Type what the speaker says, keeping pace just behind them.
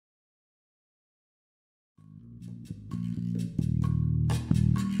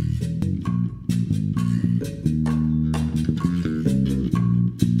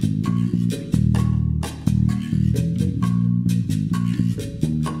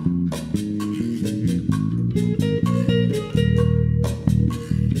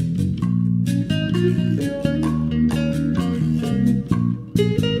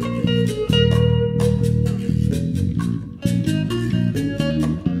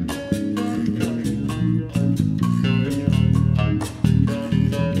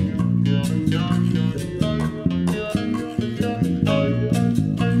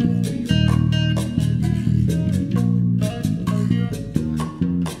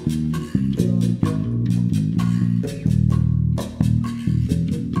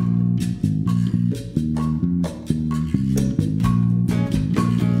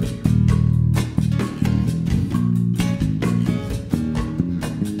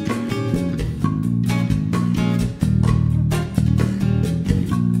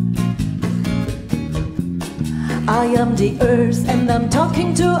I am the earth and I'm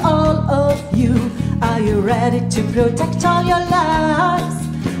talking to all of you. Are you ready to protect all your lives?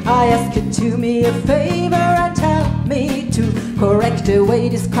 I ask you to me a favor and help me to correct the way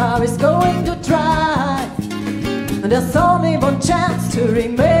this car is going to drive. There's only one chance to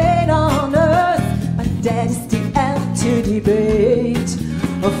remain on earth, and that is the end to debate.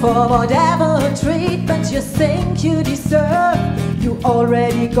 For whatever treatment you think you deserve, you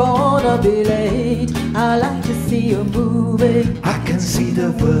already gonna be late. I like to see you moving. I can see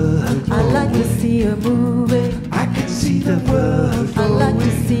the world. I like to see you moving. I can see the world. I like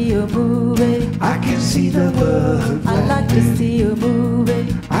to see you moving. I can see the world. I like to see you moving.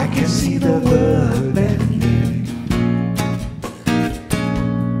 I can see the world.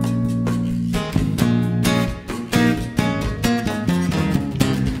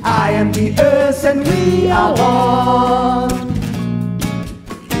 I am the earth and we are one.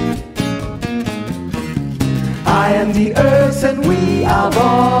 I am the earth and we are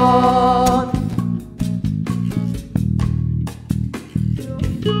one.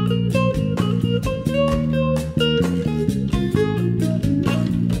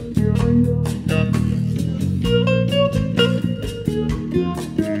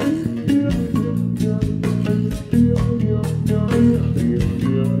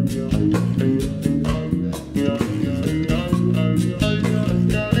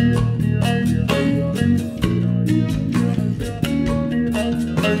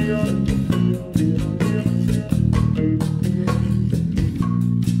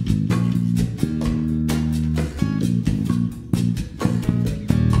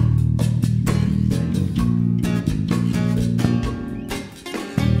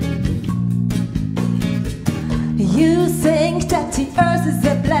 You think that the earth is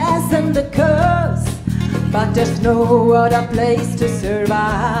a blessing and a curse, but there's no other place to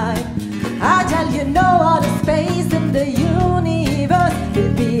survive. I tell you, no other space in the universe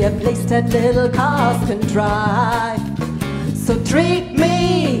will be a place that little cars can drive. So treat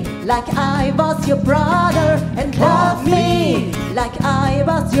me like I was your brother, and love me like I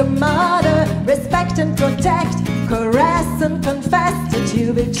was your mother. Respect and protect, caress and confess that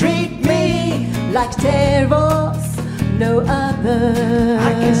you will treat me like there was no other.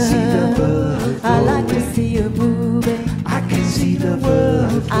 I can see the world. I like to see you moving. I can see the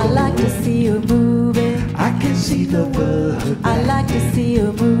world. I like to see you moving. I can see the world. I like to see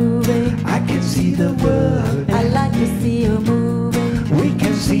you moving. I can see the world. I like to see you moving. We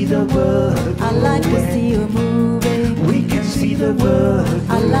can see the world. I like to see you moving. We can see the world.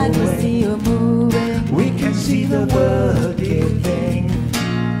 I like to see you moving. We can see the world living.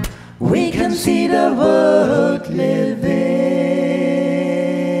 We can see the world living.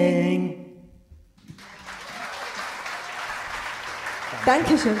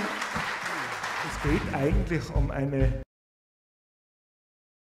 Dankeschön. Es geht eigentlich um eine